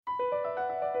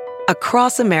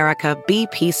Across America,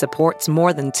 BP supports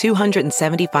more than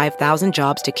 275,000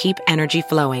 jobs to keep energy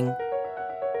flowing.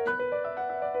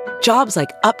 Jobs like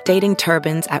updating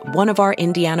turbines at one of our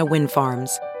Indiana wind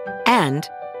farms and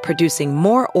producing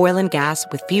more oil and gas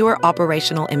with fewer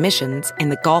operational emissions in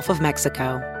the Gulf of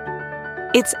Mexico.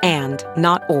 It's and,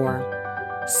 not or.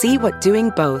 See what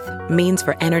doing both means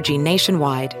for energy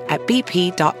nationwide at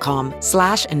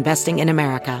bp.com/investing in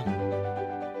America.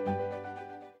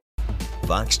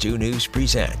 Fox 2 News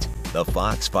present the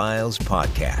Fox Files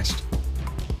podcast.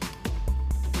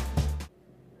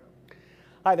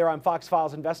 Hi there, I'm Fox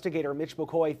Files investigator Mitch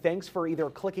McCoy. Thanks for either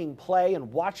clicking play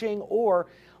and watching or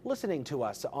listening to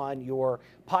us on your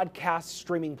podcast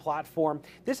streaming platform.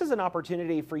 This is an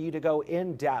opportunity for you to go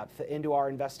in depth into our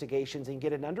investigations and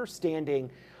get an understanding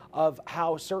of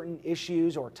how certain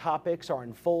issues or topics are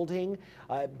unfolding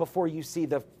before you see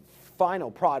the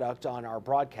final product on our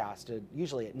broadcast,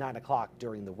 usually at 9 o'clock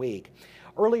during the week.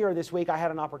 Earlier this week, I had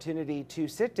an opportunity to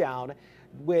sit down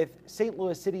with St.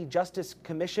 Louis City Justice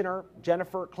Commissioner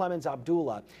Jennifer Clemens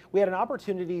Abdullah. We had an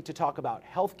opportunity to talk about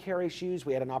healthcare issues.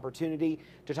 We had an opportunity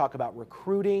to talk about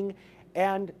recruiting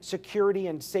and security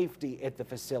and safety at the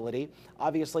facility.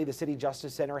 Obviously, the City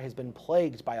Justice Center has been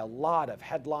plagued by a lot of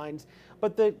headlines,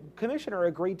 but the commissioner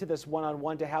agreed to this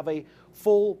one-on-one to have a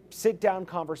full sit-down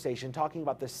conversation talking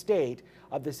about the state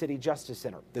of the City Justice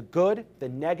Center. The good, the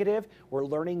negative. We're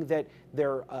learning that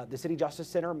the City Justice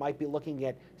Center might be looking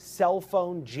at cell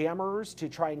phone jammers to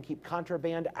try and keep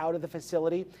contraband out of the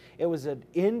facility. It was an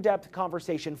in-depth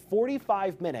conversation,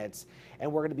 45 minutes,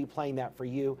 and we're going to be playing that for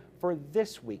you for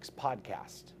this week's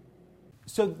podcast.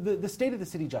 So the state of the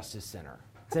City Justice Center.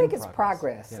 I think it's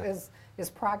progress. Yeah. It's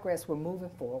progress. We're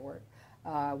moving forward.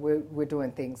 We're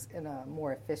doing things in a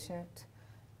more efficient,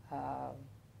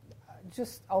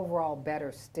 just overall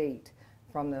better state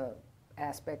from the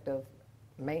aspect of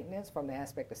maintenance, from the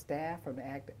aspect of staff, from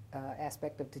the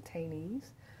aspect of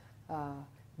detainees,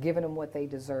 giving them what they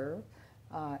deserve.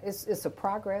 It's a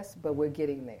progress, but we're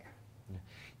getting there.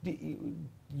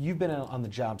 You've been on the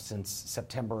job since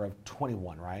September of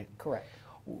 21, right? Correct.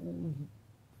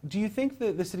 Do you think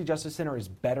that the City Justice Center is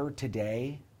better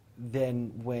today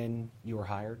than when you were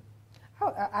hired?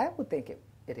 I would think it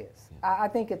is. Yeah. I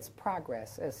think it's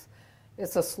progress.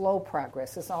 It's a slow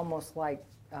progress. It's almost like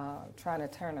trying to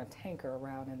turn a tanker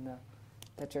around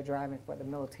that you're driving for the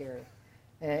military.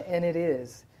 And it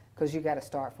is, because you got to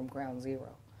start from ground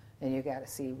zero. And you got to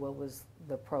see what was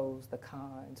the pros, the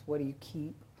cons, what do you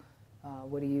keep,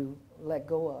 what do you let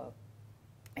go of.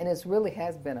 And it really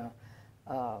has been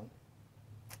a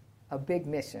big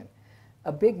mission.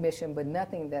 A big mission, but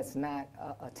nothing that's not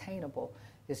attainable.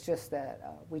 It's just that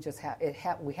we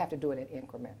have to do it in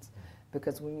increments,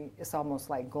 because it's almost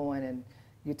like going and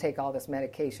you take all this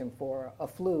medication for a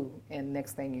flu, and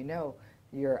next thing you know,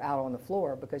 you're out on the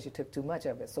floor because you took too much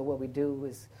of it. So what we do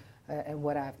is, and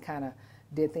what I've kind of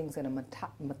did things in a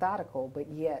methodical but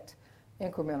yet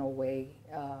incremental way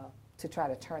to try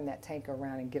to turn that tank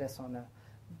around and get us on a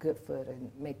good foot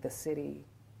and make the city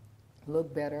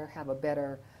look better, have a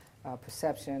better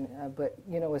perception, but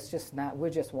it's just not. We're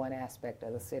just one aspect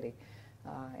of the city,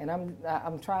 and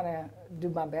I'm trying to do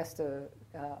my best to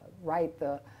right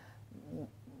the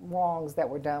wrongs that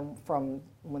were done from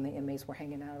when the inmates were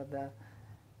hanging out of the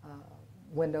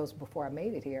windows before I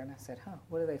made it here. And I said,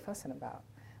 what are they fussing about?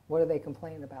 What are they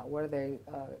complaining about? What are their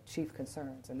chief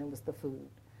concerns? And it was the food,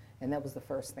 and that was the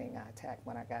first thing I attacked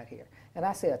when I got here. And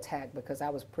I say attack because I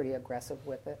was pretty aggressive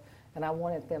with it, and I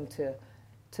wanted them to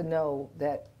know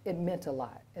that it meant a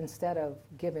lot. Instead of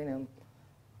giving them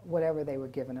whatever they were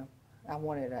giving them, I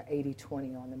wanted an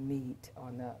 80-20 on the meat,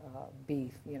 on the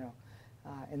beef,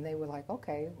 and they were like,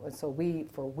 okay. And so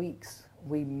for weeks,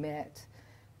 we met,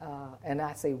 and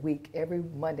I say week, every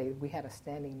Monday we had a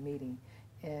standing meeting,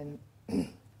 and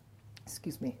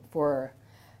excuse me, for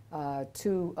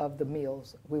 2 of the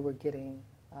meals, we were getting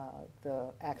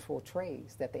the actual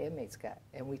trays that the inmates got,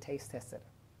 and we taste tested them.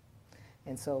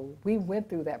 And so we went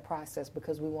through that process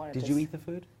because we wanted to... Did you eat the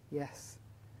food? Yes.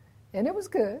 And it was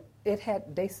good.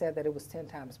 They said that it was 10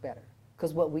 times better,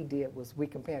 because what we did was we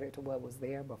compared it to what was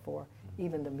there before. Mm-hmm.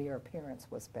 Even the mere appearance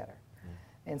was better.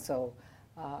 Mm-hmm. And so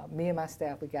me and my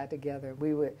staff, we got together.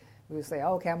 We would say,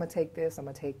 okay, I'm going to take this, I'm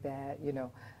going to take that,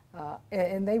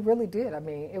 and they really did. I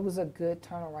mean, it was a good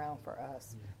turnaround for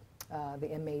us. Mm-hmm. The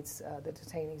inmates, the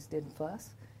detainees didn't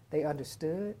fuss. They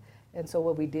understood. And so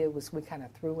what we did was we kind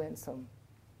of threw in some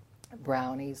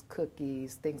brownies,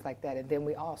 cookies, things like that. And then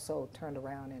we also turned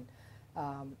around and,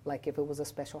 like if it was a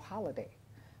special holiday,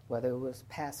 whether it was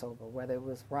Passover, whether it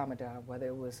was Ramadan, whether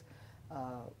it was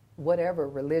whatever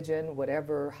religion,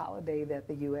 whatever holiday that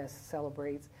the U.S.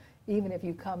 celebrates, Even if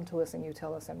you come to us and you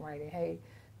tell us in writing, hey,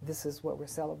 this is what we're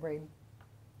celebrating,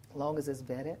 as long as it's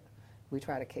vetted, we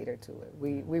try to cater to it.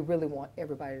 We really want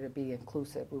everybody to be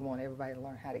inclusive. We want everybody to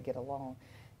learn how to get along.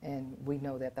 And we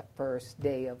know that the first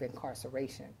day of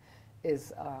incarceration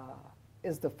is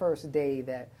the first day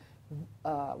that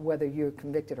whether you're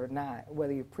convicted or not,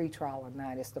 whether you're pretrial or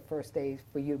not, it's the first day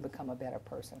for you to become a better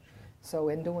person. So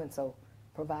in doing so,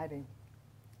 providing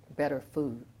better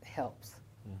food helps.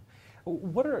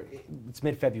 It's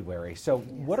mid-February, so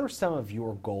Yes. what are some of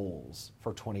your goals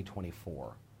for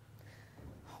 2024?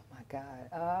 Oh my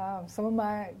God. Some of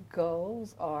my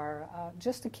goals are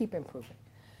just to keep improving.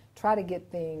 Try to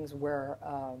get things where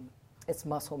it's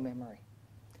muscle memory,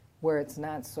 where it's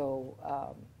not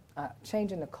so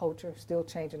changing the culture, still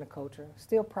changing the culture,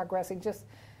 still progressing. Just,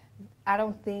 I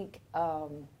don't think,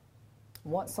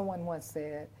 someone once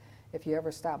said, if you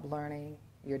ever stop learning,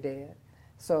 you're dead.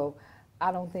 So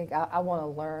I don't think, I want to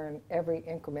learn every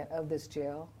increment of this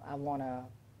jail. I want to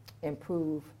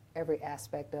improve every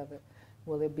aspect of it.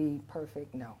 Will it be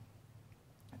perfect? No.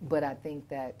 But I think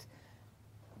that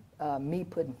me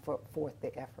putting forth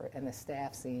the effort and the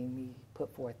staff seeing me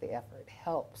put forth the effort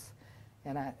helps.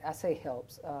 And I say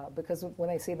helps because when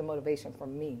they see the motivation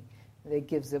from me, it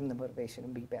gives them the motivation to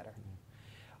be better.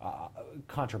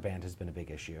 Contraband has been a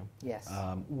big issue. Yes.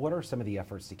 What are some of the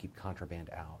efforts to keep contraband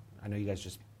out? I know you guys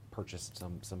just purchased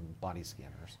some body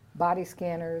scanners. Body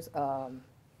scanners,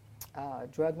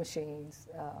 drug machines.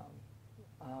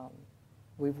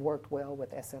 We've worked well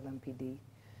with SLMPD.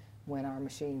 When our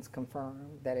machines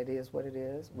confirm that it is what it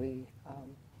is, we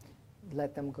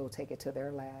let them go take it to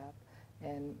their lab.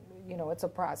 And, you know, it's a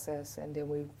process, and then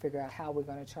we figure out how we're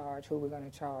going to charge, who we're going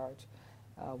to charge,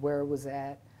 where it was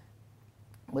at.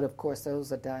 But, of course,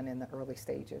 those are done in the early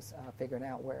stages, figuring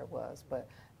out where it was. But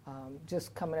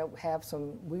just coming up, we're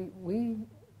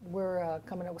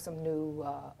coming up with some new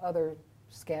other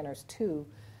scanners, too,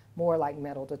 more like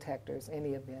metal detectors in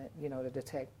the event, you know, to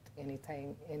detect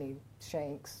anything, any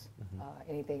shanks,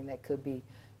 anything that could be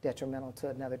detrimental to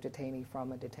another detainee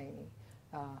from a detainee.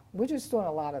 We're just doing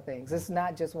a lot of things. It's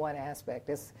not just one aspect.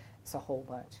 It's a whole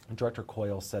bunch. And Director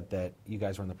Coyle said that you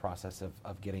guys are in the process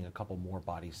of getting a couple more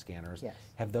body scanners. Yes.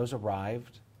 Have those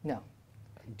arrived? No.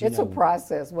 Do you It's a know-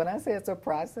 process. When I say it's a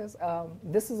process,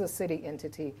 this is a city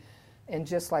entity. And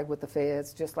just like with the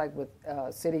feds, just like with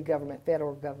city government,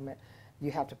 federal government,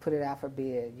 you have to put it out for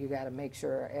bid. You got to make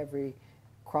sure every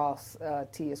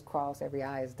T is crossed, every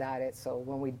I is dotted. So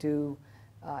when we do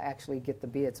actually get the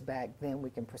bids back, then we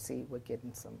can proceed with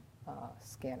getting some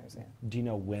scanners in. Do you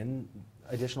know when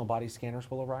additional body scanners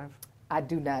will arrive? I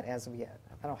do not as of yet.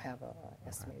 I don't have an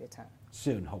estimated time.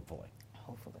 Soon, hopefully.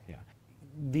 Hopefully. Yeah.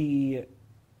 The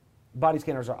body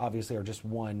scanners are just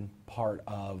one part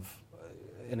of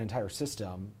an entire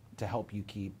system to help you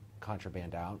keep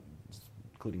contraband out,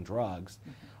 including drugs.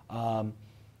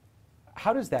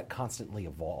 How does that constantly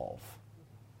evolve?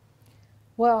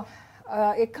 Well,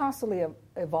 it constantly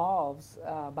evolves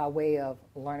by way of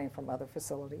learning from other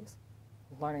facilities,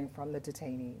 learning from the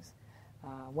detainees.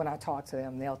 When I talk to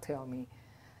them, they'll tell me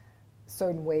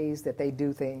certain ways that they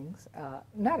do things,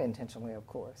 not intentionally, of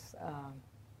course.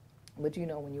 But you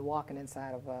know, when you're walking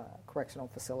inside of a correctional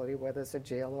facility, whether it's a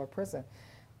jail or a prison,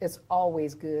 it's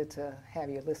always good to have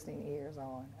your listening ears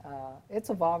on. It's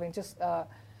evolving, just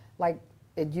like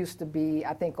it used to be.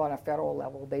 I think on a federal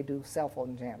level, they do cell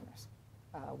phone jammers.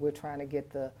 We're trying to get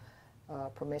the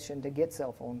permission to get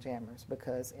cell phone jammers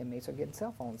because inmates are getting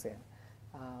cell phones in.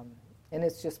 And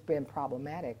it's just been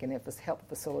problematic, and it's helped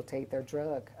facilitate their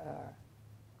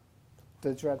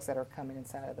the drugs that are coming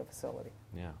inside of the facility.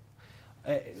 Yeah.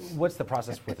 What's the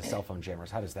process with the cell phone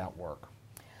jammers? How does that work?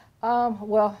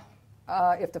 Well,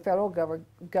 if the federal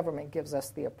government gives us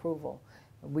the approval,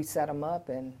 we set them up,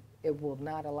 and it will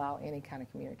not allow any kind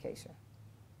of communication.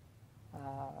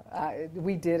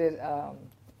 We did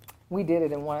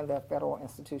it in one of the federal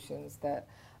institutions that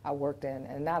I worked in,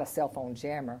 and not a cell phone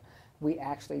jammer. We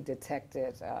actually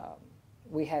detected,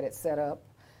 we had it set up,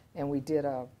 and we did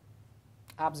a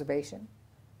observation.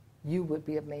 You would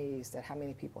be amazed at how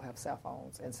many people have cell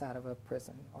phones inside of a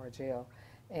prison or a jail.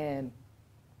 And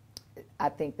I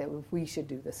think that we should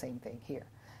do the same thing here.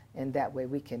 And that way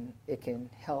it can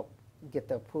help get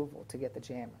the approval to get the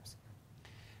jammers.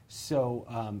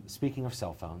 So speaking of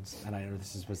cell phones, and I know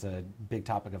this was a big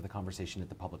topic of the conversation at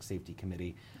the Public Safety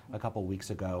Committee a couple weeks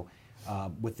ago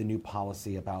with the new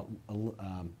policy about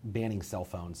banning cell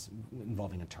phones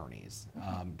involving attorneys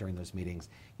during those meetings.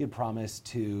 You had promised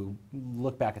to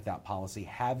look back at that policy.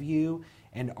 Have you,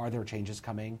 and are there changes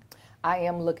coming? I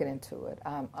am looking into it.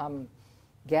 I'm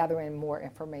gathering more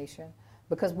information,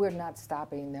 because we're not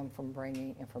stopping them from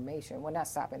bringing information. We're not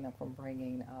stopping them from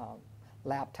bringing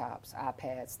laptops,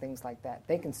 iPads, things like that.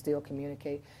 They can still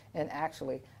communicate, and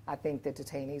actually, I think the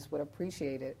detainees would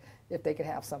appreciate it if they could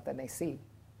have something they see.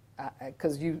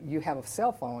 Because you have a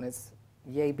cell phone, it's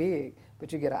yay big,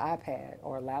 but you get an iPad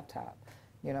or a laptop.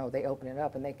 You know, they open it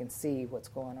up and they can see what's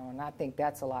going on. And I think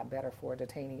that's a lot better for a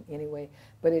detainee anyway,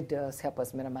 but it does help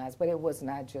us minimize. But it was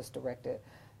not just directed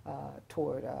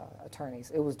toward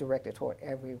attorneys. It was directed toward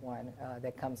everyone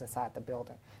that comes inside the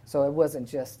building. So it wasn't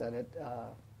just an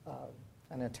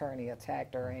attorney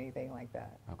attacked or anything like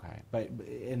that. Okay, but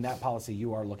in that policy,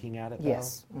 you are looking at it, though?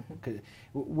 Yes. Mm-hmm.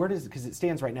 Because it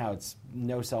stands right now, it's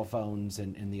no cell phones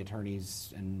and the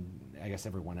attorneys and I guess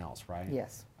everyone else, right?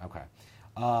 Yes. Okay.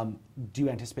 Do you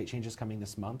anticipate changes coming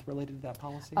this month related to that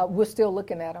policy? We're still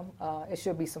looking at them. It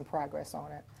should be some progress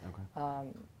on it. Okay.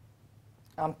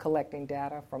 I'm collecting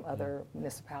data from other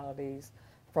municipalities,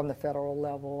 from the federal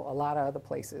level, a lot of other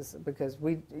places, because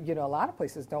a lot of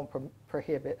places don't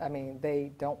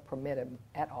they don't permit them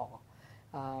at all.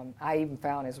 I even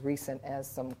found as recent as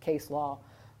some case law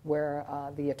where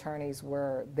the attorneys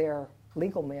their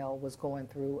legal mail was going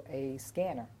through a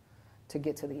scanner to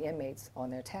get to the inmates on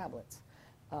their tablets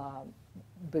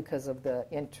because of the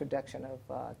introduction of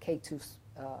K2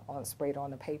 sprayed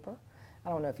on the paper. I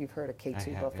don't know if you've heard of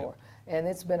K2 before. Yeah. And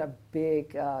it's been a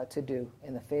big to-do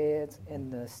in the feds,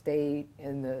 in the state,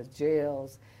 in the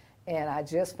jails. And I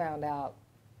just found out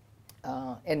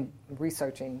in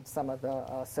researching some of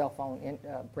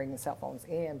the bringing cell phones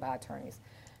in by attorneys,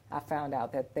 I found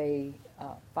out that they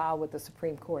filed with the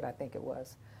Supreme Court, I think it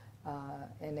was,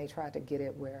 and they tried to get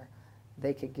it where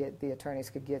the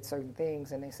attorneys could get certain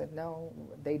things, and they said no,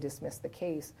 they dismissed the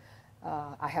case.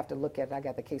 I have to look at it. I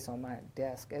got the case on my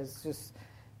desk. It's just,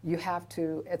 you have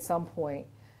to, at some point,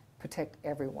 protect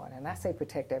everyone. And I say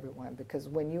protect everyone because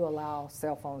when you allow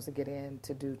cell phones to get in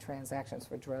to do transactions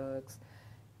for drugs,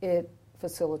 it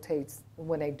facilitates,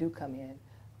 when they do come in,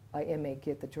 an inmate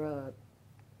get the drug,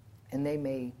 and they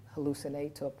may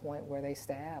hallucinate to a point where they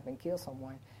stab and kill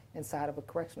someone inside of a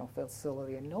correctional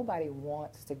facility, and nobody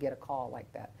wants to get a call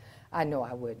like that. I know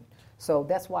I wouldn't. So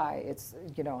that's why it's,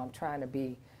 I'm trying to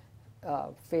be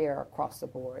fair across the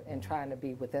board and trying to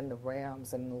be within the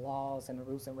realms and the laws and the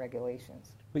rules and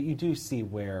regulations. But you do see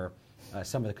where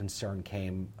some of the concern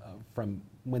came from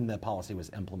when the policy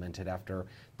was implemented after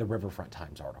the Riverfront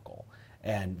Times article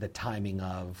and the timing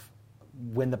of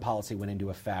when the policy went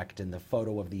into effect and the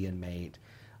photo of the inmate.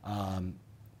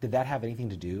 Did that have anything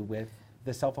to do with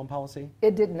the cell phone policy?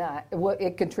 It did not. Well,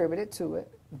 it contributed to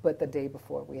it, but the day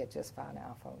before we had just found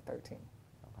out iPhone 13.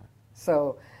 Okay.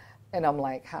 So, and I'm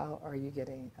like, how are you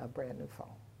getting a brand new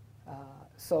phone?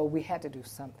 So we had to do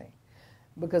something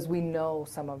because we know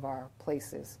some of our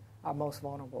places, our most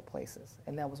vulnerable places,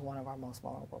 and that was one of our most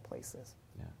vulnerable places.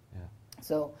 Yeah, yeah.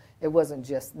 So it wasn't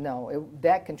just,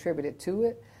 that contributed to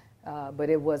it, but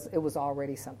it was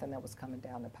already something that was coming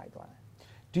down the pipeline.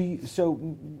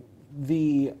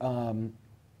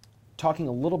 Talking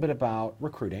a little bit about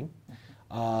recruiting,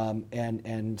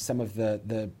 and some of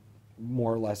the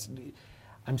more or less,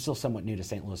 I'm still somewhat new to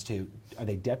St. Louis too. Are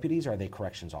they deputies or are they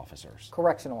corrections officers?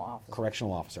 Correctional officers.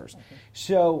 Correctional officers. Mm-hmm.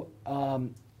 So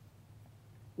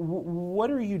what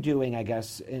are you doing, I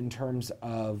guess, in terms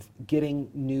of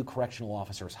getting new correctional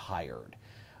officers hired?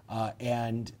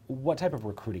 And what type of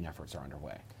recruiting efforts are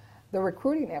underway? The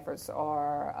recruiting efforts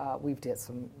are, we've did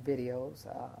some videos,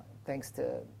 thanks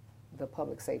to the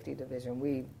Public Safety Division.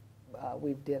 We've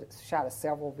shot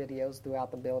several videos throughout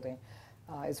the building.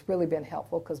 It's really been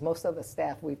helpful because most of the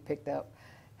staff we've picked up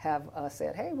have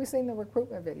said, hey, we've seen the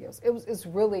recruitment videos. It's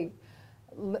really,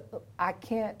 I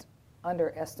can't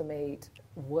underestimate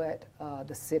what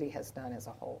the city has done as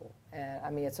a whole. And I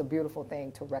mean, it's a beautiful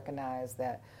thing to recognize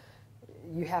that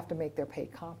you have to make their pay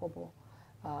comparable.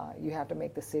 You have to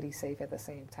make the city safe at the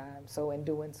same time. So in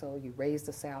doing so, you raise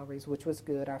the salaries, which was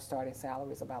good. Our starting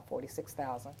salary is about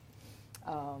 $46,000.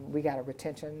 We got a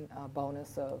retention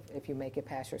bonus of, if you make it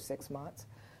past your 6 months,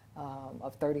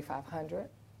 of $3,500.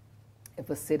 If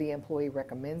a city employee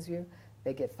recommends you,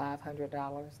 they get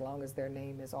 $500 as long as their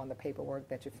name is on the paperwork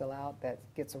that you fill out that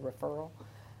gets a referral.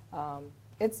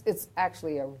 It's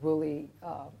actually a really,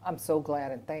 I'm so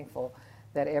glad and thankful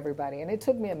that everybody, and it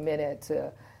took me a minute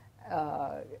to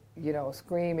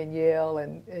scream and yell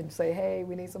and say, hey,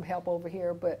 we need some help over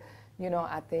here. But,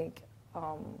 I think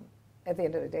at the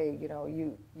end of the day,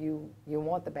 you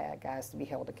want the bad guys to be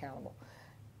held accountable,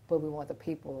 but we want the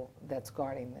people that's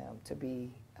guarding them to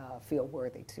be feel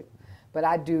worthy too. But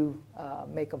I do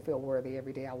make them feel worthy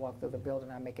every day I walk through the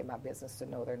building. I make it my business to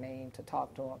know their name, to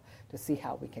talk to them, to see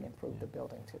how we can improve the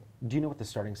building too. Do you know what the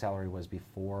starting salary was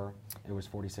before it was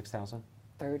 $46,000?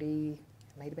 30, it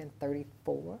may have been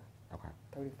 34. Okay.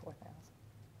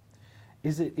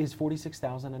 34,000. Is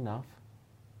 46,000 enough?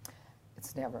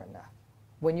 It's never enough.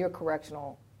 When you're a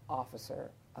correctional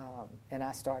officer, and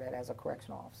I started as a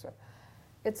correctional officer,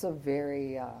 it's a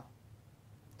very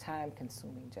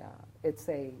time-consuming job. It's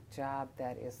a job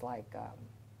that is like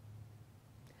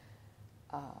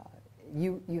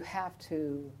you have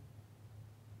to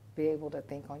be able to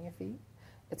think on your feet.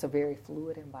 It's a very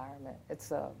fluid environment.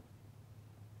 It's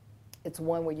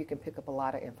one where you can pick up a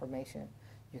lot of information.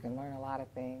 You can learn a lot of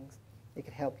things. It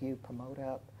can help you promote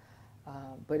up,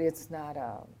 but it's not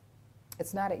an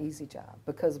easy job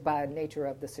because by nature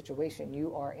of the situation,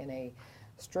 you are in a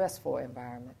stressful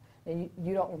environment. And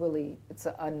you don't really, it's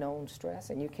an unknown stress,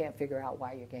 and you can't figure out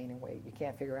why you're gaining weight. You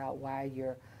can't figure out why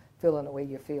you're feeling the way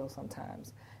you feel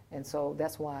sometimes. And so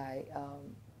that's why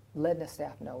letting the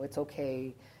staff know it's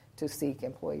okay to seek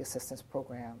employee assistance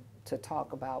program, to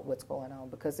talk about what's going on,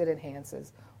 because it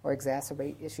enhances or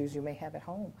exacerbates issues you may have at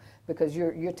home. Because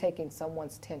you're taking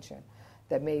someone's tension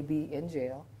that may be in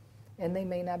jail, and they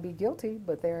may not be guilty,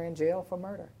 but they're in jail for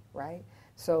murder, right?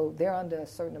 So they're under a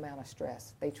certain amount of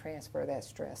stress. They transfer that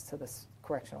stress to the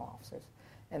correctional officers,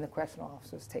 and the correctional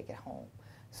officers take it home.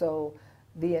 So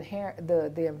the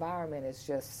environment is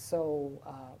just so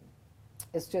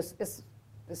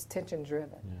it's tension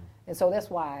driven, and so that's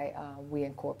why we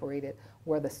incorporated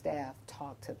where the staff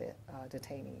talk to the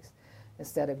detainees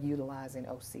instead of utilizing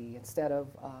OC, instead of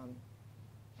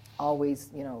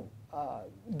always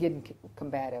getting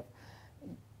combative.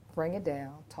 Bring it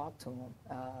down, talk to them.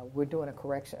 We're doing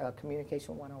a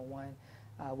communication 101.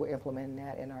 We're implementing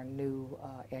that in our new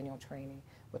annual training.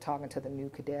 We're talking to the new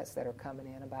cadets that are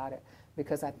coming in about it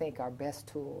because I think our best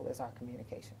tool is our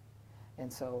communication.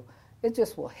 And so it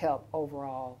just will help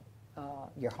overall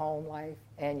your home life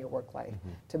and your work life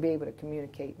to be able to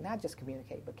communicate, not just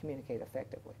communicate, but communicate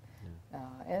effectively.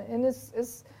 And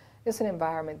it's an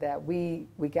environment that we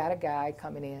got a guy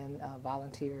coming in,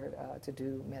 volunteered to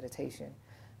do meditation.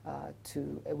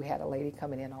 We had a lady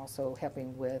coming in also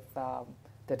helping with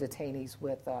the detainees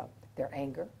with their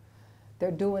anger.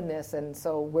 They're doing this, and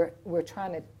so we're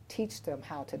trying to teach them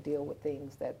how to deal with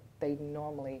things that they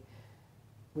normally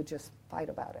would just fight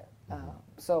about it.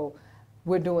 So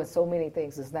we're doing so many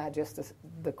things. It's not just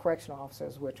the correctional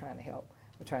officers we're trying to help.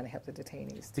 We're trying to help the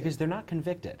detainees too. Because they're not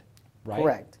convicted, right?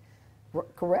 Correct.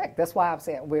 Correct. That's why I'm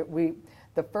saying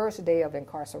the first day of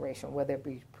incarceration, whether it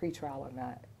be pretrial or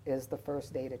not, is the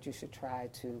first day that you should try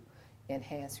to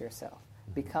enhance yourself,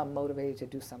 become motivated to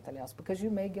do something else, because you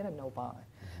may get a no bond.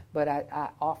 But I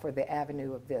offer the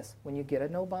avenue of this. When you get a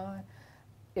no bond,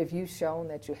 if you've shown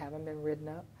that you haven't been written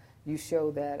up, you show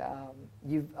that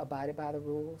you've abided by the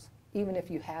rules. Even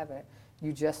if you haven't,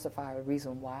 you justify a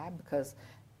reason why, because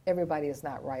everybody is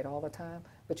not right all the time.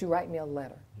 But you write me a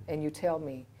letter, and you tell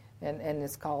me, and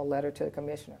it's called Letter to the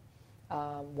Commissioner.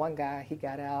 One guy, he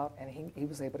got out, and he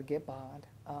was able to get bond.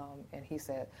 And he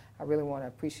said, I really want to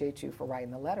appreciate you for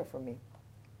writing the letter for me.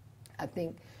 I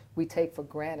think we take for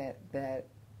granted that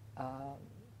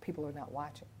people are not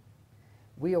watching.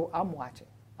 I'm watching.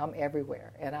 I'm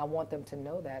everywhere. And I want them to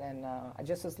know that. And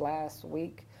just this last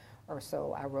week or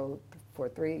so, I wrote for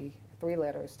three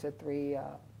letters to three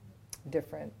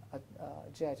different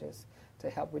judges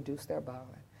to help reduce their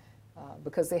bond.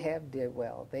 Because they have did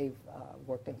well. They've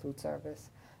worked in food service.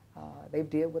 They've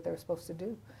did what they're supposed to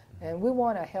do. And we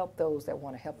want to help those that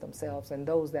want to help themselves, and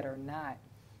those that are not,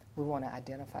 we want to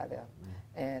identify them.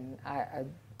 And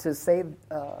to say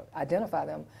identify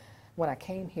them, when I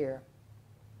came here,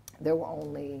 there were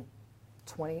only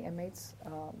 20 inmates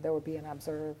that were being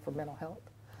observed for mental health.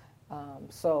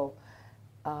 So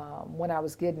when I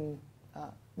was getting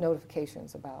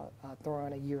notifications about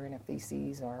throwing a urine and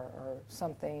feces or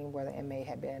something where the inmate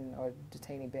had been or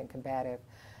detainee been combative,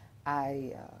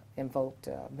 I invoked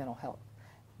mental health.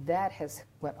 That has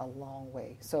went a long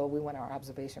way. So we went our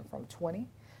observation from 20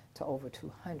 to over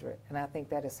 200, and I think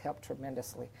that has helped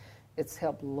tremendously. It's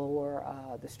helped lower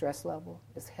the stress level.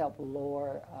 It's helped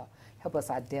help us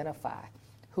identify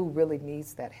who really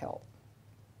needs that help.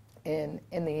 And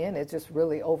in the end, it just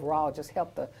really overall just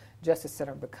helped the Justice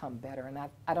Center become better. And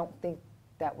I don't think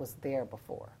that was there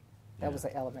before. That was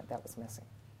an element that was missing.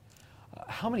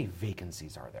 How many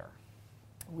vacancies are there?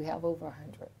 We have over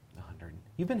 100. 100.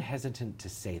 You've been hesitant to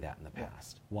say that in the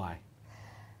past. Why?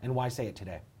 And why say it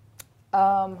today?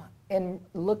 In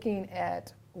looking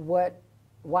at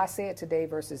why say it today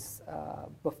versus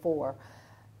before,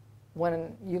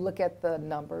 When you look at the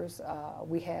numbers,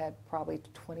 we had probably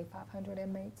 2,500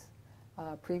 inmates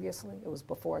previously. It was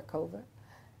before COVID.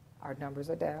 Our numbers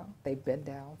are down. They've been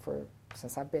down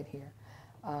since I've been here.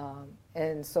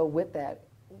 And so with that,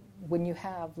 when you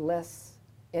have less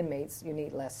inmates, you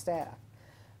need less staff.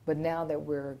 But now that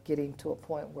we're getting to a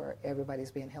point where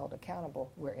everybody's being held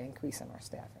accountable, we're increasing our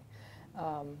staffing.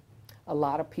 A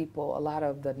lot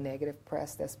of the negative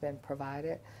press that's been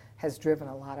provided has driven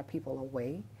a lot of people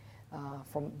away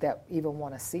from that even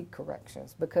want to seek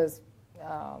corrections because,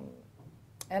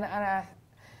 and I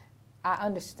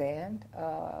understand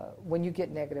when you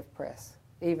get negative press,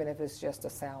 even if it's just a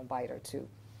sound bite or two.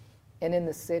 And in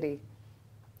the city,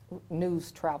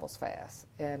 news travels fast.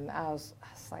 And I was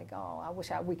like, oh, I wish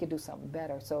we could do something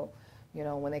better. So,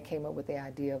 when they came up with the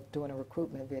idea of doing a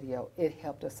recruitment video, it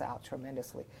helped us out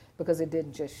tremendously because it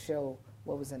didn't just show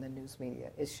what was in the news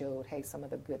media. It showed, hey, some of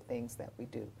the good things that we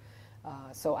do.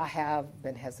 So I have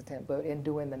been hesitant, but in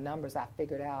doing the numbers, I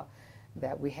figured out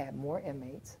that we had more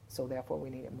inmates, so therefore we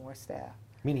needed more staff.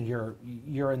 Meaning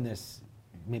you're in this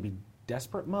maybe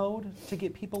desperate mode to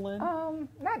get people in?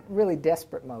 Not really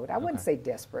desperate mode. I wouldn't say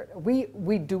desperate. We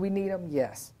need them?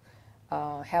 Yes.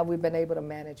 Have we been able to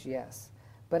manage? Yes.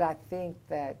 But I think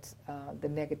that the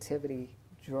negativity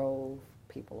drove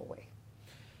people away.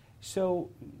 So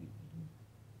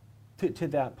to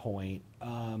that point,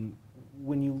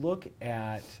 when you look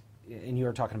at, and you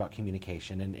were talking about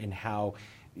communication and how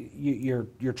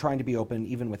you're trying to be open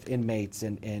even with inmates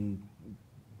and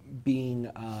being,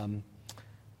 I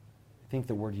think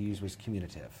the word you used was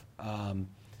communicative.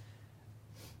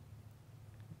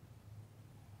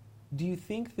 Do you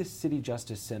think the City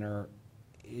Justice Center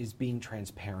is being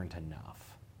transparent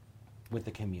enough with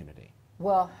the community?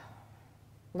 Well,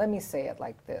 let me say it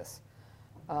like this.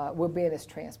 We're being as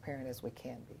transparent as we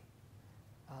can be.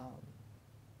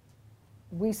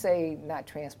 We say not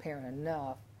transparent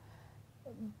enough,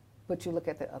 but you look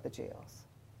at the other jails,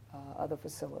 other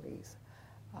facilities.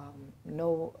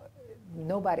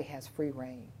 Nobody has free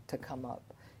reign to come up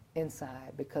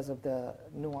inside because of the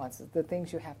nuances, the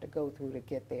things you have to go through to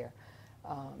get there,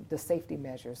 the safety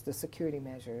measures, the security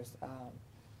measures,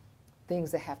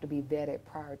 things that have to be vetted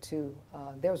prior to.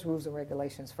 There's rules and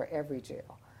regulations for every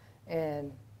jail.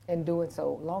 And in doing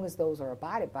so, as long as those are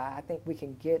abided by, I think we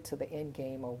can get to the end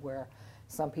game of where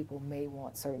some people may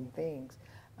want certain things.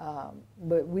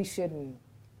 But you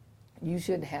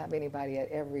shouldn't have anybody at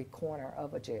every corner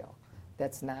of a jail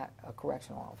that's not a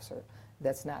correctional officer,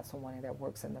 that's not someone that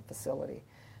works in the facility.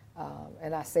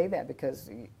 And I say that because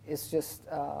it's just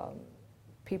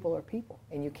people are people,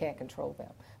 and you can't control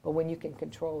them. But when you can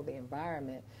control the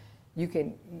environment, you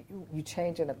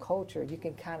change in a culture, you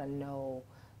can kind of know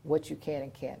what you can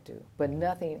and can't do. But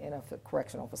nothing in a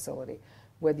correctional facility,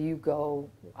 whether you go,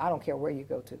 I don't care where you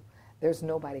go to, there's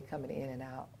nobody coming in and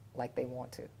out like they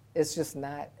want to. It's just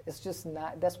not,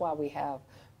 that's why we have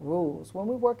rules. When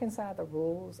we work inside the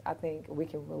rules, I think we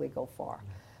can really go far.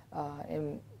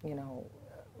 And,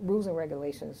 rules and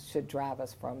regulations should drive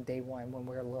us from day one when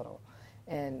we're little.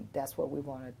 And that's what we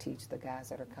want to teach the guys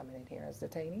that are coming in here as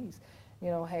detainees.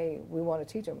 Hey, we want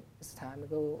to teach them it's time to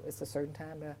go, it's a certain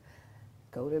time to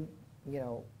go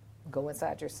go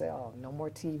inside your cell, no more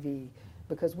TV,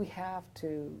 because we have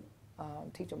to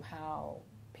teach them how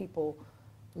people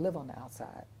live on the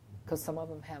outside, because some of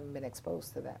them haven't been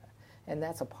exposed to that. And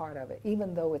that's a part of it.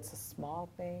 Even though it's a small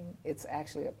thing, it's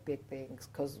actually a big thing,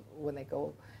 because when they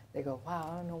go, wow,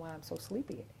 I don't know why I'm so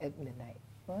sleepy at midnight.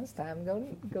 Well, it's time to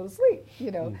go to sleep,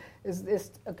 and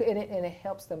it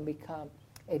helps them become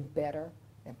a better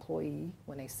employee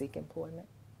when they seek employment.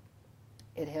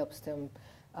 It helps them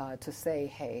to say,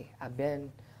 hey, I've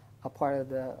been a part of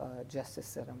the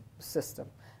justice system.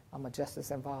 I'm a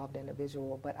justice-involved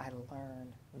individual, but I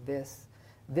learned this.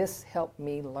 This helped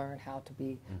me learn how to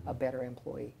be a better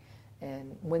employee.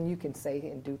 And when you can say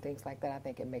and do things like that, I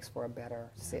think it makes for a better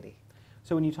city.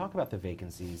 So when you talk about the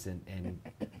vacancies and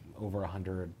over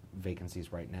 100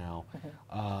 vacancies right now,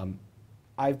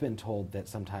 I've been told that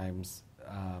sometimes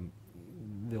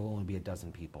there'll only be a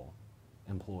dozen people,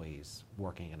 employees,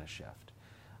 working in a shift,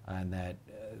 and that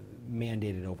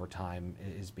mandated overtime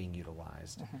is being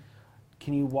utilized.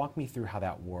 Can you walk me through how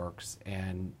that works,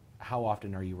 and how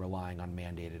often are you relying on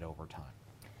mandated overtime?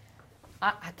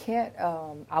 I can't,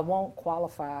 I won't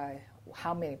qualify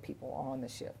how many people are on the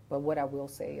shift, but what I will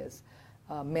say is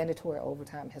mandatory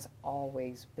overtime has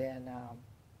always been,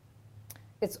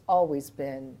 it's always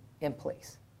been in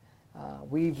place.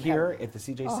 Here at the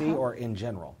CJC or in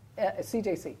general?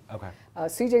 CJC. Okay.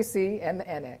 CJC and the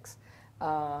annex.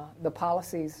 The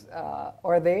policies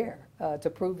are there to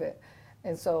prove it.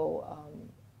 And so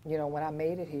when I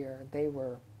made it here, they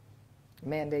were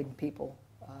mandating people.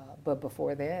 But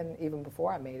before then, even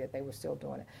before I made it, they were still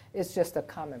doing it. It's just a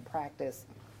common practice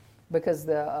because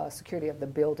the security of the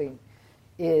building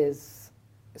is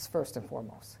first and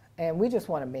foremost. And we just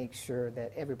want to make sure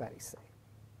that everybody's safe.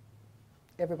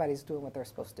 Everybody's doing what they're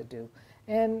supposed to do.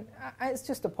 And it's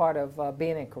just a part of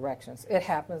being in corrections. It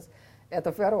happens at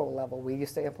the federal level. We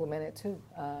used to implement it too.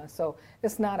 So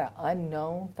it's not an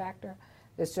unknown factor.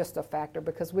 It's just a factor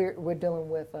because we're dealing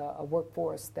with a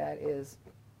workforce that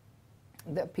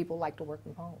people like to work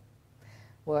from home.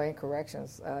 Well, in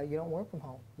corrections, you don't work from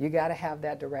home. You got to have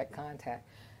that direct contact.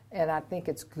 And I think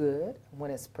it's good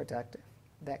when it's productive,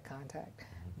 that contact.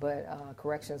 But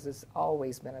corrections has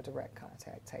always been a direct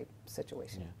contact type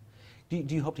situation. Yeah.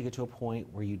 Do you hope to get to a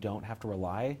point where you don't have to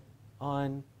rely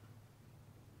on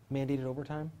mandated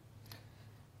overtime?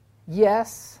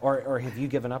 Yes. Or have you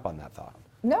given up on that thought?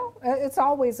 No, it's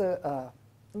always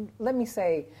let me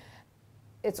say,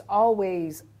 it's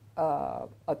always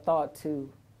a thought to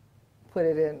put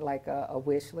it in like a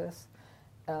wish list.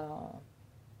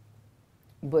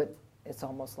 But it's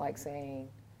almost like saying,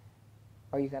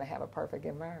 are you going to have a perfect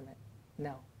environment?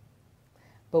 No.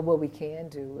 But what we can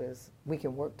do is we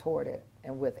can work toward it,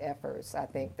 and with efforts, I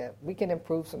think that we can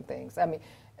improve some things. I mean,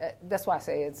 that's why I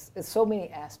say it's so many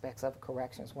aspects of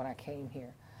corrections when I came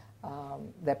here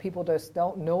that people just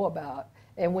don't know about.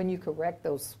 And when you correct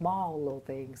those small little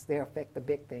things, they affect the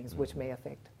big things, which may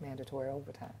affect mandatory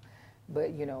overtime.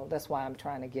 But, that's why I'm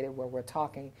trying to get it where we're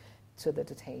talking to the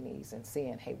detainees and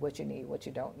seeing, hey, what you need, what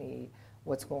you don't need,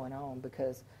 what's going on,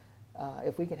 because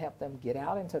if we can help them get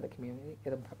out into the community,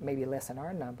 it'll maybe lessen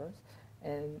our numbers,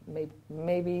 and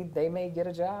maybe they may get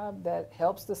a job that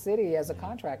helps the city as a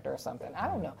contractor or something. I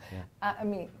don't know. Yeah. I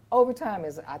mean, overtime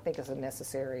I think is a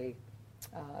necessary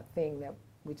thing that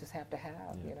we just have to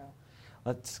have.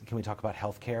 Can we talk about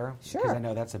healthcare? Sure. Because I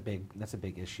know that's a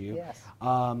big issue. Yes.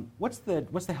 What's the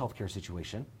healthcare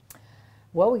situation?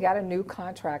 Well, we got a new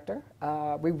contractor.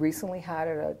 We recently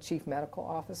hired a chief medical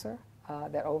officer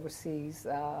that oversees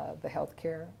the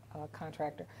healthcare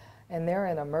contractor, and they're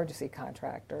an emergency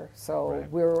contractor. So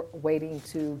we're waiting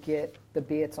to get the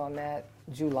bids on that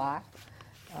July.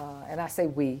 And I say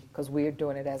we because we're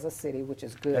doing it as a city, which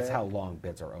is good. That's how long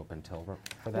bids are open till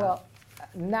for that? Well,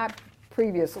 not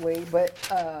previously, but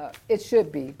it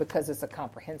should be because it's a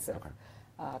comprehensive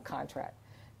contract.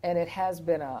 And it has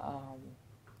been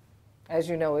as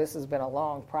you know, this has been a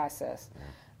long process. Yeah.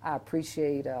 I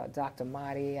appreciate Dr.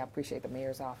 Mahdi, I appreciate the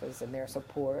mayor's office and their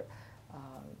support,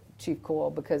 Chief Coyle,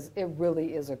 because it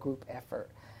really is a group effort.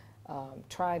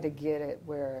 Trying to get it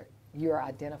where you're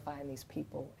identifying these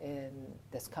people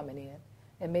that's coming in,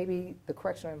 and maybe the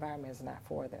correctional environment is not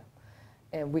for them.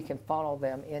 And we can funnel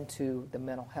them into the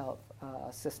mental health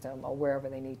system or wherever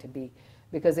they need to be,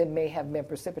 because it may have been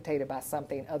precipitated by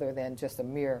something other than just a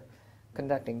mere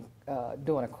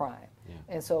doing a crime. Yeah.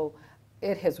 And so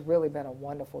it has really been a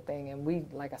wonderful thing. And we,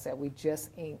 like I said, we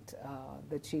just inked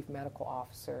the chief medical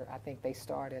officer. I think they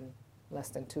start in less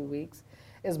than 2 weeks.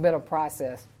 It's been a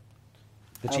process.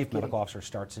 The chief medical officer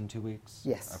starts in 2 weeks?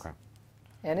 Yes. Okay.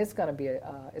 And it's going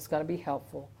to be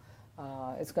helpful.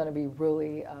 It's going to be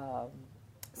really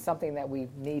something that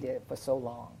we've needed for so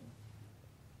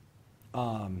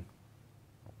long.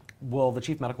 Will the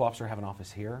chief medical officer have an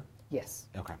office here? Yes.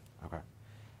 Okay.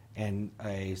 And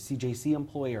a CJC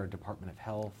employee or Department of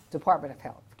Health? Department of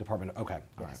Health. Okay.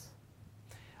 Yes.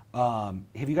 All right.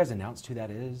 Have you guys announced who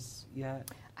that is yet?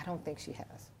 I don't think she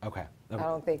has. Okay. I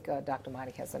don't think Dr.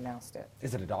 Mahdi has announced it.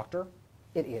 Is it a doctor?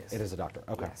 It is. It is a doctor.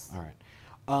 Okay. Yes. All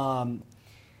right.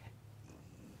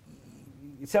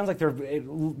 It sounds like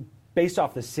based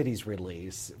off the city's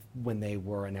release when they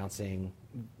were announcing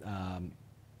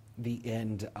the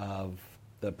end of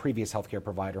the previous healthcare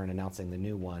provider and announcing the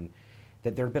new one,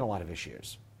 that there have been a lot of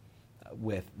issues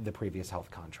with the previous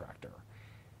health contractor.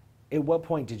 At what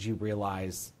point did you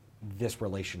realize this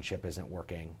relationship isn't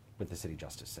working with the City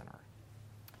Justice Center?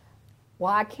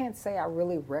 Well, I can't say I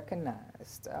really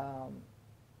recognized.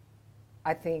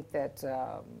 I think that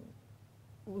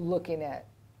looking at,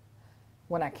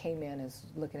 when I came in, is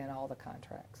looking at all the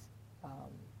contracts.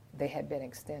 They had been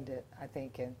extended, I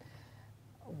think, and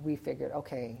we figured,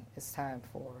 okay, it's time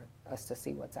for us to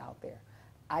see what's out there.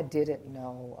 I didn't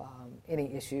know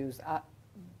any issues.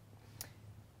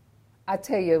 I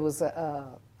tell you, it was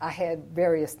I had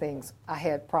various things. I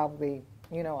had probably,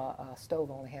 a stove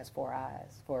only has 4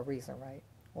 eyes for a reason, right?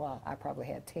 Well, I probably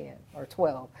had 10 or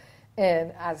 12.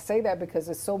 And I say that because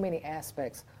there's so many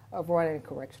aspects of running a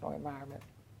correctional environment.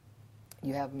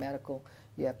 You have medical,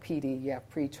 you have PD, you have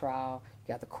pretrial,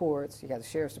 you got the courts, you got the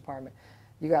sheriff's department.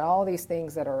 You got all these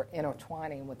things that are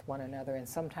intertwining with one another, and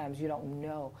sometimes you don't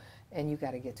know, and you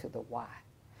got to get to the why.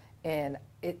 And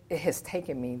it has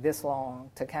taken me this long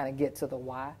to kind of get to the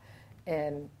why,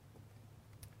 and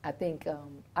I think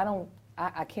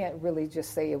I can't really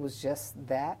just say it was just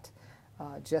that,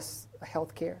 just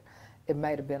healthcare. It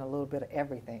might have been a little bit of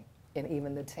everything, and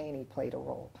even the detainee played a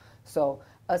role. So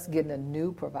us getting a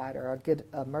new provider, a good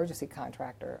emergency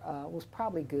contractor, was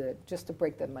probably good just to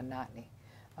break the monotony.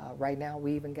 Right now,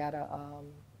 we even got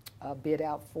a bid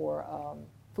out for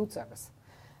food service.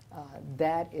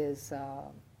 That is,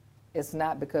 it's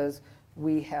not because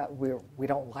we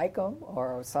don't like them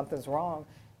or something's wrong.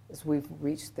 It's we've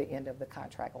reached the end of the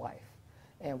contract life,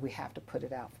 and we have to put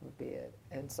it out for bid.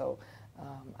 And so,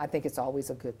 I think it's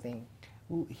always a good thing.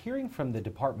 Well, hearing from the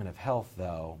Department of Health,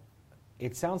 though,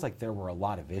 it sounds like there were a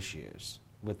lot of issues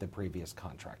with the previous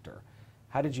contractor.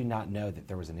 How did you not know that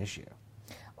there was an issue?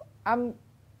 I'm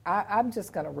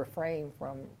just going to refrain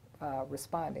from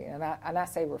responding, and I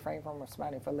say refrain from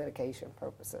responding for litigation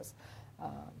purposes.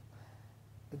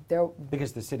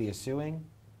 Because the city is suing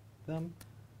them?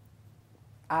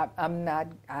 I'm not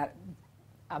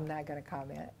going to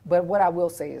comment. But what I will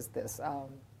say is this: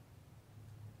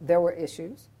 there were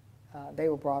issues. They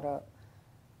were brought up.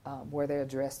 Were they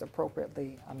addressed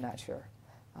appropriately? I'm not sure.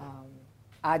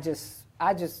 I just,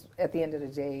 at the end of the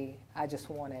day, I just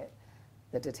wanted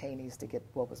the detainees to get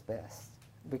what was best,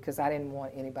 because I didn't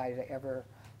want anybody to ever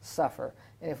suffer.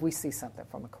 And if we see something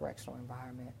from a correctional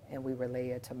environment and we relay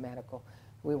it to medical,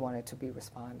 we want it to be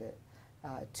responded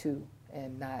to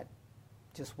and not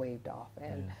just waved off.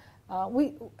 And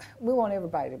we want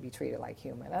everybody to be treated like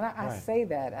human. And I say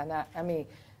that, and I mean,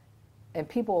 and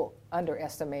people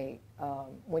underestimate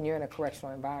when you're in a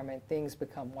correctional environment, things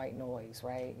become white noise,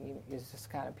 right? It's just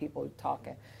kind of people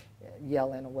talking,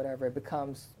 yelling or whatever. It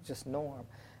becomes just norm.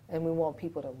 And we want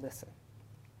people to listen.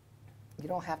 You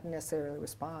don't have to necessarily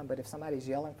respond, but if somebody's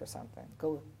yelling for something,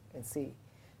 go and see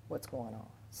what's going on.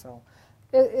 So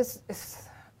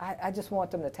I just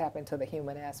want them to tap into the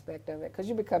human aspect of it, because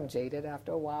you become jaded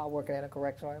after a while working in a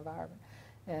correctional environment.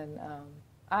 And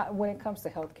when it comes to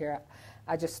healthcare,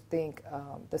 I just think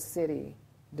the city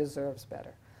deserves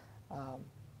better.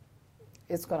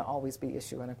 It's going to always be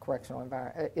issue in a correctional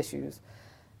environment, issues.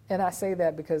 And I say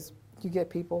that because you get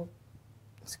people,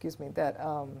 that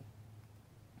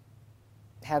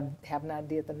have not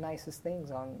did the nicest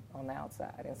things on the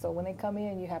outside. And so when they come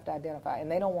in, you have to identify.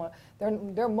 And they don't want,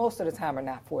 they're most of the time are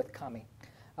not forthcoming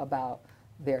about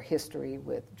their history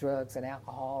with drugs and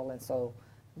alcohol. And so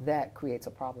that creates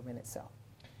a problem in itself.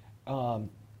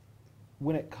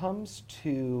 When it comes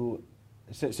to,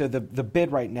 so the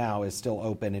bid right now is still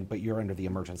open, but you're under the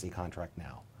emergency contract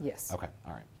now? Yes. Okay,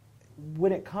 all right.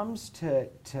 When it comes to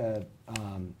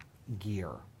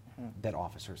gear that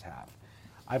officers have,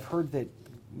 I've heard that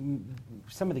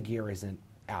some of the gear isn't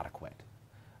adequate,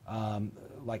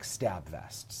 like stab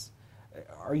vests.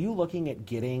 Are you looking at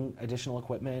getting additional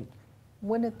equipment?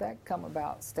 When did that come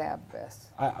about, stab vests?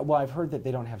 Well, I've heard that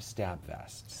they don't have stab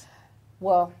vests.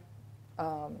 Well,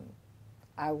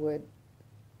 I would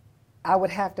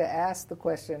have to ask the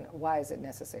question, why is it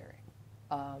necessary?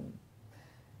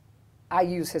 I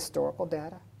use historical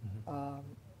data.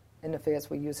 In the feds,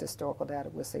 we use historical data.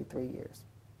 We'll say 3 years.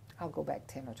 I'll go back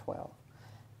 10 or 12.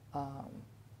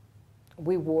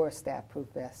 We wore stab-proof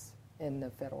vests in the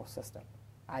federal system.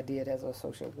 I did as an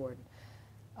associate warden.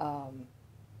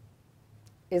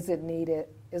 Is it needed?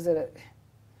 Is it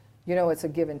it's a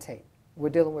give and take. We're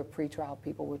dealing with pretrial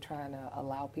people. We're trying to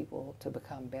allow people to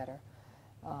become better.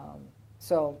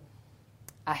 So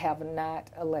I have not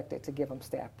elected to give them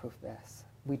stab-proof vests.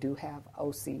 We do have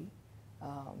OC.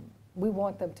 We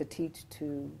want them to teach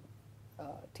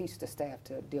the staff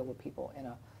to deal with people in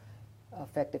an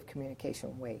effective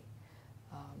communication way.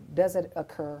 Does it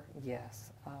occur?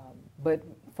 Yes. But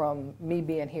from me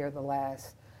being here the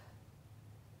last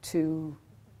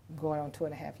going on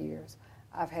 2.5 years,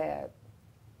 I've had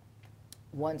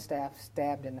one staff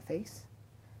stabbed in the face.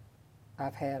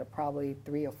 I've had probably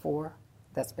 3 or 4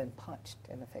 that's been punched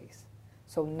in the face.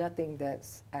 So nothing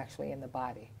that's actually in the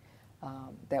body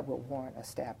that would warrant a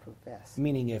stab-proof vest.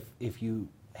 Meaning if you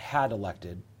had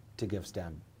elected to give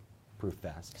stab-proof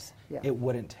vests, it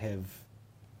wouldn't have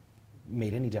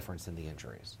made any difference in the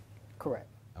injuries? Correct.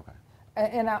 Okay.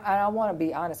 And I want to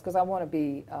be honest, because I want to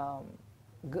be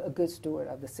a good steward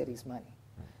of the city's money.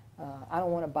 I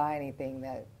don't want to buy anything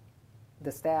that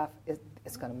the staff,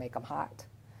 it's going to make them hot.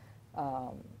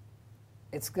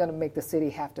 It's going to make the city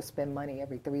have to spend money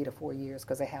every 3 to 4 years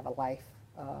because they have a life.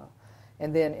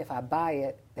 And then if I buy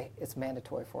it, it's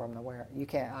mandatory for them to wear it. You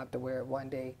can't opt to wear it one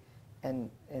day and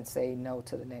say no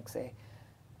to the next day.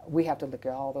 We have to look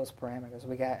at all those parameters.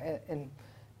 And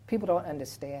people don't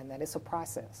understand that it's a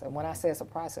process. And when I say it's a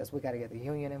process, we got to get the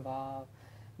union involved.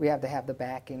 We have to have the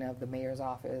backing of the mayor's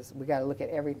office. We got to look at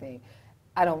everything.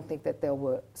 I don't think that they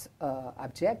would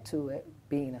object to it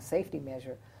being a safety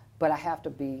measure, but I have to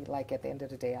be, like, at the end of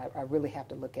the day, I really have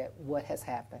to look at what has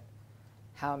happened.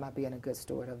 How am I being a good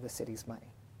steward of the city's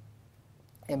money?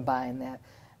 And buying that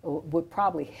would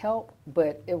probably help,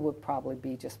 but it would probably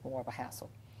be just more of a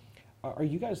hassle. Are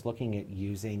you guys looking at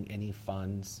using any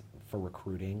funds for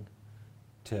recruiting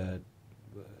to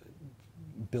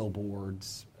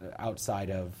billboards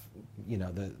outside of,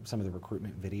 some of the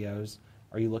recruitment videos?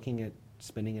 Are you looking at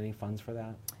spending any funds for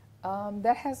that?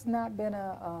 That has not been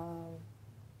a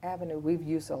avenue. We've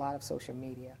used a lot of social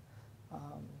media.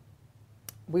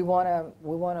 We want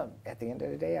to. At the end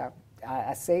of the day,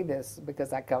 I say this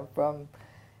because I come from,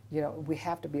 we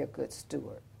have to be a good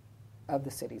steward of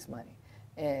the city's money.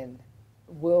 And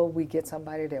will we get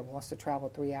somebody that wants to travel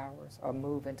 3 hours or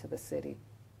move into the city?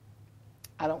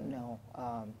 I don't know.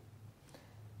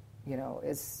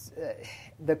 It's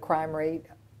the crime rate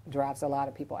drives a lot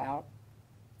of people out.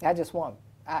 I just want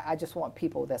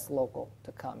people that's local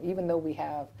to come. Even though we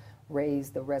have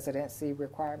raised the residency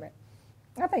requirement,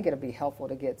 I think it'll be helpful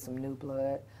to get some new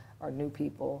blood or new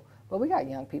people. But we got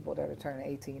young people that are turning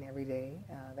 18 every day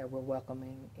that we're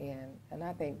welcoming in. And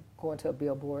I think going to a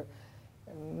billboard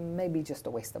may be just a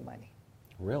waste of money.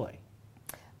 Really?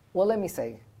 Well, let me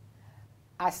say,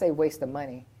 I say waste of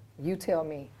money. You tell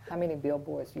me how many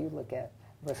billboards you look at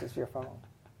versus your phone.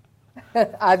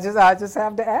 I just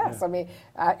have to ask. Yeah. I mean,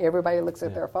 everybody looks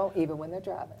at their phone even when they're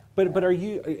driving. But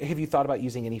have you thought about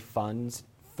using any funds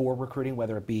for recruiting,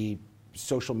 whether it be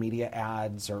social media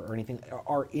ads or anything?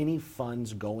 Are any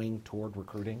funds going toward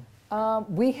recruiting?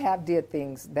 We have did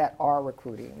things that are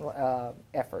recruiting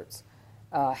efforts.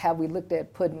 Have we looked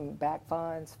at putting back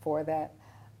funds for that?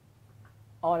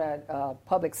 On a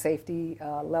public safety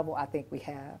level, I think we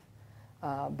have,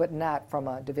 but not from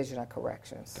a Division of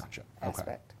Corrections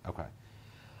aspect. Okay.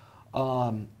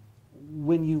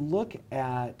 When you look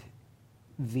at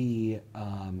the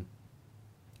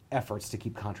efforts to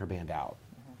keep contraband out,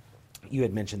 you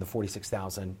had mentioned the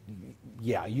 46,000.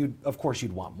 Yeah, of course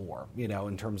you'd want more,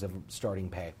 in terms of starting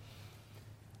pay.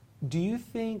 Do you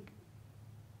think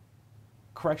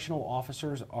correctional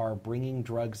officers are bringing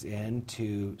drugs in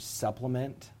to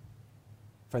supplement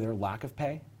for their lack of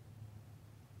pay?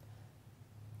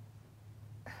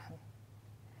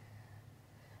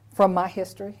 From my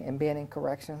history and being in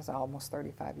corrections almost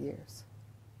 35 years,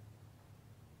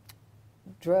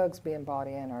 drugs being bought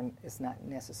in is not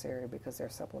necessary because they're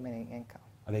supplementing income.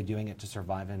 Are they doing it to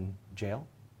survive in jail?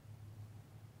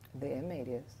 The inmate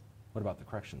is. What about the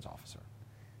corrections officer?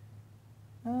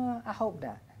 I hope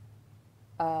not.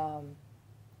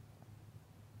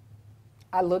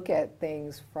 I look at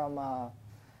things from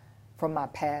my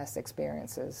past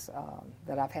experiences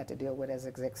that I've had to deal with as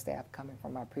exec staff coming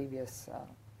from my previous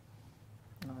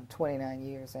 29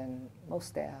 years, and most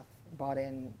staff bought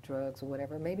in drugs or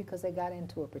whatever, maybe because they got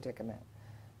into a predicament,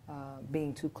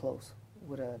 being too close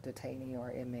with a detainee or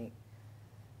inmate.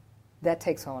 That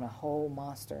takes on a whole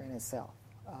monster in itself.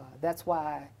 That's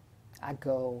why I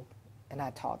go and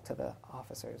I talk to the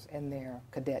officers in their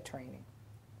cadet training,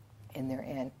 in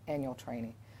their annual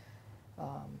training.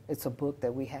 It's a book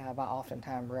that we have, I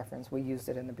oftentimes reference. We used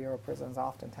it in the Bureau of Prisons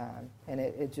oftentimes, and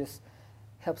it just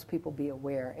helps people be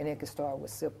aware. And it can start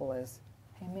with simple as,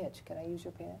 hey, Mitch, can I use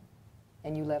your pen?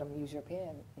 And you let them use your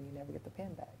pen, and you never get the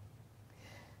pen back.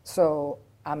 So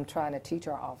I'm trying to teach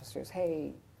our officers,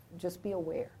 hey, just be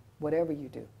aware, whatever you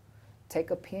do.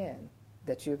 Take a pen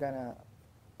that you're going to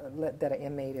that an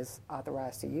inmate is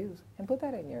authorized to use, and put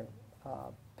that in your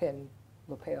pen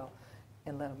lapel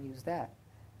and let them use that.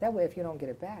 That way, if you don't get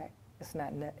it back, it's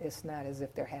not as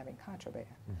if they're having contraband.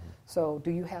 Mm-hmm. So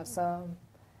do you have some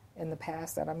in the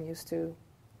past that I'm used to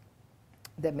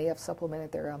that may have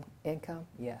supplemented their income?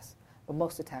 Yes. But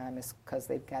most of the time it's because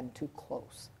they've gotten too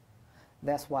close.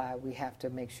 That's why we have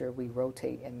to make sure we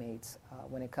rotate inmates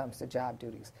when it comes to job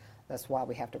duties. That's why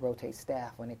we have to rotate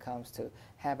staff when it comes to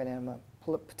having them in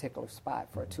a particular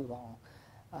spot for too long.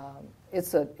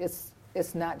 It's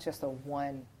not just a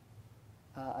one.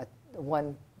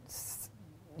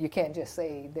 You can't just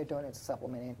say they're doing it to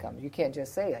supplement income. You can't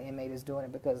just say an inmate is doing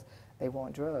it because they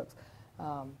want drugs.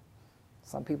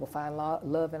 Some people find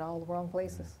love in all the wrong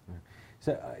places. Mm-hmm.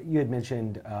 So you had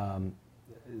mentioned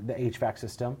the HVAC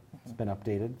system. Mm-hmm. It's been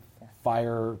updated. Yeah.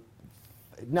 Fire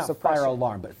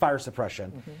alarm, but fire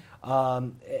suppression.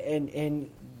 Mm-hmm. And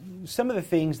some of the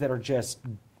things that are just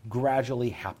gradually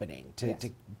happening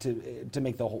to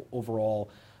make the whole overall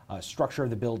structure of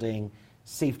the building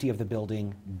safety of the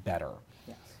building better.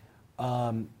 Yes.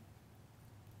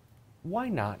 Why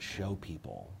not show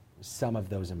people some of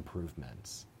those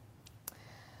improvements?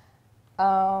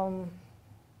 The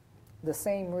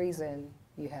same reason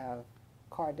you have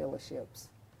car dealerships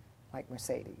like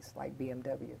Mercedes, like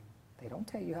BMW. They don't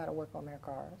tell you how to work on their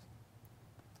cars.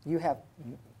 You have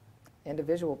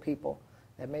individual people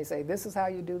that may say, this is how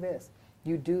you do this.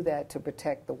 You do that to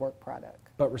protect the work product.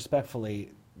 But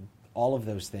respectfully, all of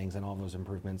those things and all those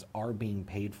improvements are being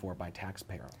paid for by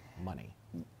taxpayer money.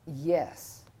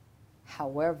 Yes.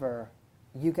 However,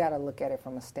 you got to look at it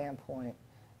from a standpoint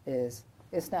is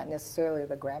it's not necessarily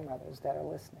the grandmothers that are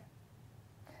listening.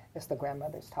 It's the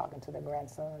grandmothers talking to their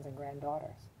grandsons and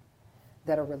granddaughters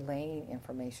that are relaying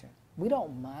information. We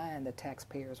don't mind the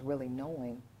taxpayers really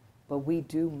knowing, but we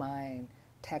do mind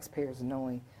taxpayers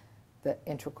knowing the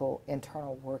integral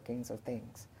internal workings of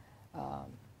things.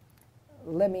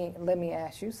 Let me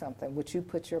ask you something. Would you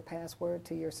put your password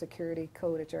to your security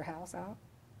code at your house out?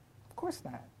 Of course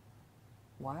not.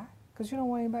 Why? Because you don't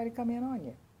want anybody to come in on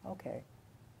you. Okay,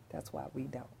 that's why we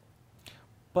don't.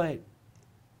 But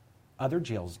other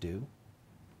jails do.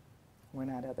 We're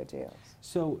not other jails.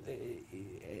 So,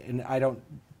 and I don't,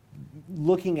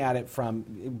 looking at it from,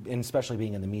 and especially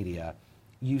being in the media,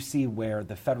 you see where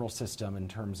the federal system in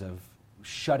terms of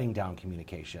shutting down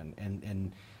communication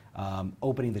and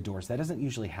opening the doors, that doesn't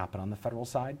usually happen on the federal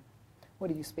side.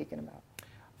 What are you speaking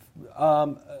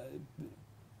about?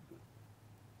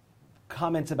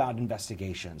 Comments about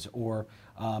investigations or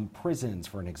prisons,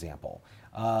 for an example.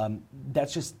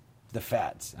 That's just the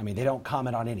feds. I mean, they don't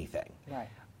comment on anything. Right.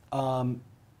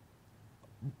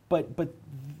 But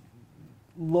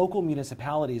local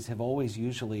municipalities have always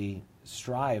usually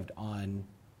strived on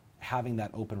having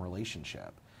that open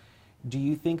relationship. Do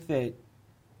you think that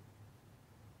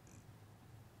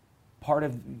part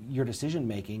of your decision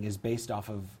making is based off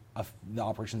of the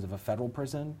operations of a federal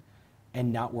prison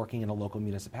and not working in a local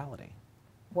municipality?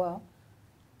 Well,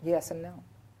 yes and no.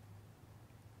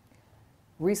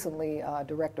 Recently,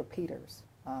 Director Peters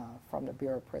from the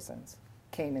Bureau of Prisons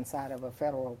came inside of a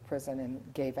federal prison and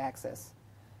gave access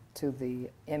to the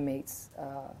inmates.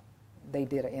 They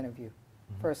did an interview.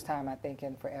 Mm-hmm. First time, I think,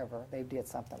 in forever, they did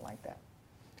something like that.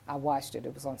 I watched it.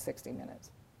 It was on 60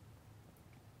 Minutes.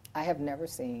 I have never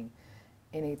seen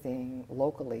anything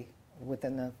locally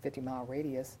within the 50-mile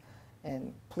radius.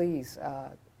 And please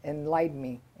enlighten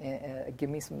me and give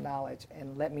me some knowledge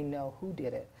and let me know who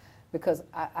did it. Because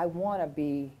I want to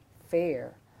be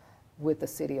fair with the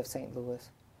city of St. Louis,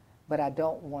 but I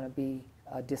don't want to be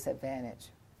a disadvantage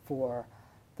for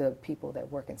the people that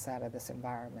work inside of this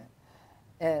environment.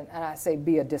 And I say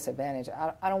be a disadvantage.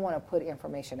 I don't want to put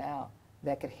information out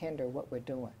that could hinder what we're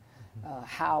doing,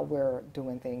 how we're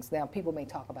doing things. Now, people may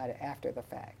talk about it after the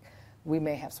fact. We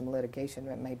may have some litigation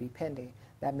that may be pending.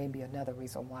 That may be another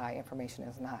reason why information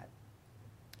is not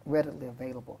readily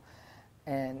available.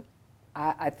 And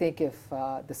I think if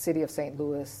the city of St.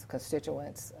 Louis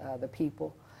constituents, the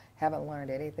people, haven't learned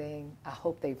anything, I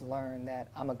hope they've learned that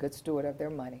I'm a good steward of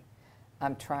their money.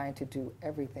 I'm trying to do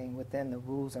everything within the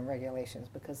rules and regulations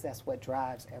because that's what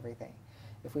drives everything.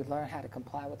 If we learn how to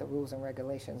comply with the rules and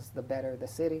regulations, the better the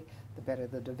city, the better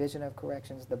the Division of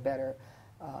Corrections, the better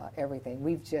everything.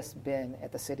 We've just been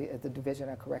at the Division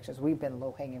of Corrections, we've been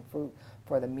low-hanging fruit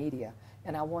for the media.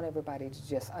 And I want everybody to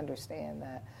just understand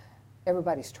that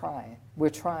everybody's trying. We're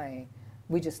trying.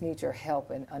 We just need your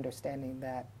help in understanding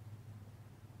that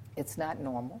it's not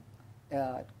normal.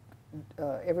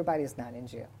 Everybody is not in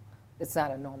jail. It's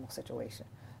not a normal situation.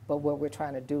 But what we're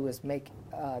trying to do is make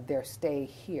their stay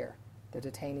here, the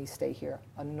detainees stay here,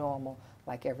 a normal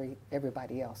like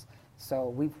everybody else. So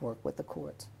we've worked with the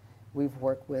courts. We've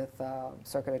worked with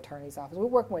Circuit Attorney's Office. We're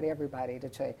working with everybody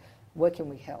to say, what can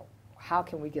we help? How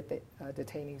can we get the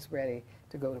detainees ready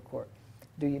to go to court?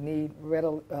 Do you need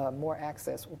more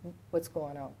access? What's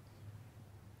going on?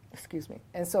 Excuse me.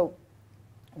 And so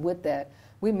with that,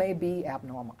 we may be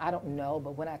abnormal. I don't know,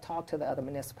 but when I talk to the other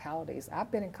municipalities,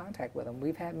 I've been in contact with them.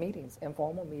 We've had meetings,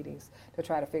 informal meetings, to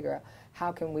try to figure out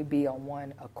how can we be on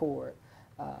one accord,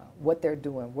 what they're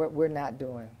doing, what we're not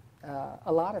doing,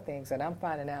 a lot of things. And I'm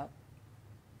finding out,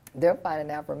 they're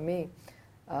finding out from me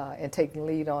and taking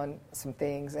lead on some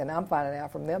things, and I'm finding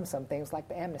out from them some things like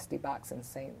the amnesty box in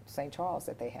St. Charles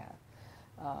that they have.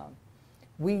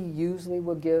 We usually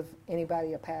will give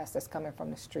anybody a pass that's coming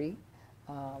from the street,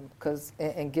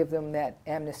 and give them that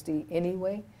amnesty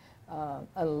anyway,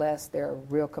 unless they're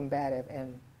real combative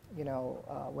and,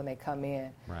 when they come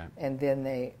in, right. And then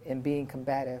in being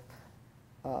combative,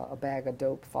 a bag of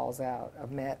dope falls out,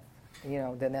 of meth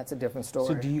then that's a different story.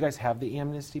 So do you guys have the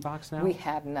amnesty box now? We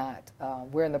have not.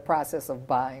 We're in the process of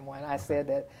buying one. I said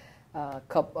that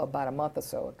about a month or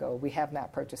so ago. We have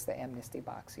not purchased the amnesty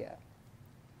box yet.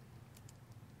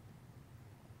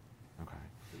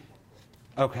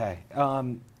 Okay.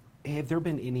 Have there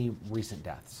been any recent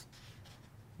deaths?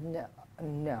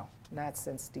 No, not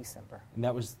since December. And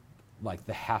that was like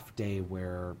the half day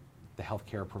where the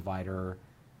healthcare provider,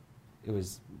 the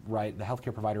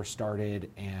healthcare provider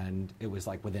started, and it was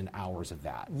like within hours of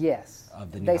that. Yes.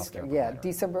 Of the new healthcare provider.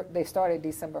 Yeah, they started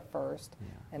December 1st,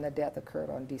 and the death occurred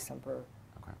on December.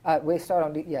 Okay. We started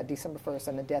on December 1st,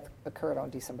 and the death occurred on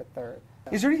December 3rd.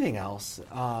 Is there anything else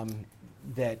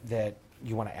that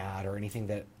you want to add, or anything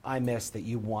that I missed that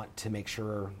you want to make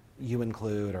sure you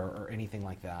include, or anything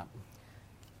like that?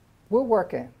 We're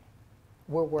working.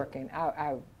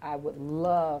 I would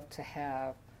love to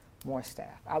have more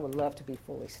staff. I would love to be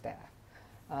fully staffed.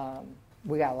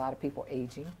 We got a lot of people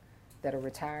aging that are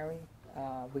retiring.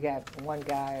 We got one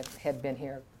guy had been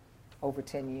here over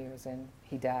 10 years and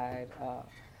he died.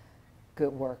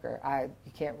 Good worker.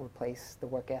 You can't replace the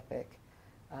work ethic.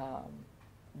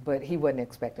 But he wasn't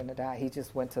expecting to die. He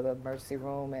just went to the emergency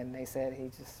room and they said he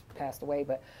just passed away.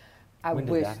 But When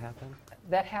did that happen?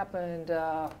 That happened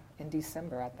in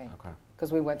December, I think. Okay.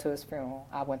 Because we went to his funeral.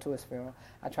 I went to his funeral.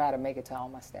 I try to make it to all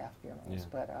my staff funerals,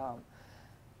 but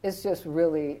it's just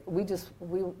really we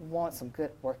want some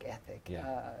good work ethic.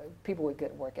 People with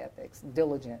good work ethics,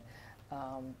 diligent.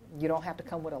 You don't have to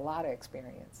come with a lot of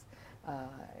experience.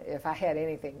 If I had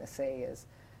anything to say is,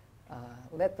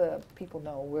 let the people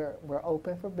know we're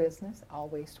open for business,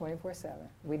 always 24/7.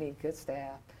 We need good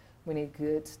staff. We need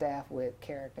good staff with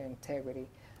character and integrity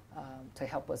to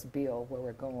help us build where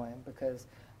we're going, because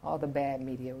all the bad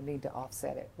media, we need to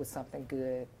offset it with something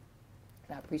good.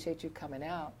 And I appreciate you coming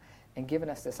out and giving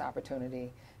us this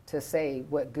opportunity to say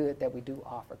what good that we do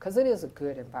offer, because it is a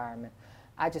good environment.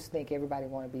 I just think everybody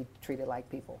want to be treated like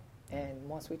people. And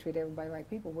once we treat everybody like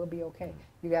people, we'll be okay.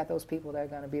 You got those people that are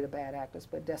going to be the bad actors,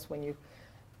 but that's when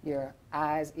your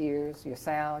eyes, ears, your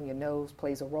sound, your nose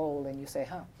plays a role, and you say,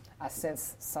 I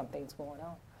sense something's going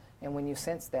on. And when you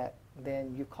sense that,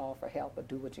 then you call for help or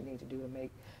do what you need to do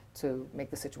to make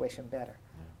the situation better.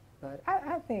 But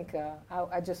I think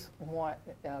I just want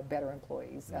better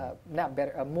employees, not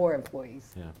better, more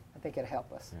employees. I think it'll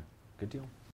help us. Good deal.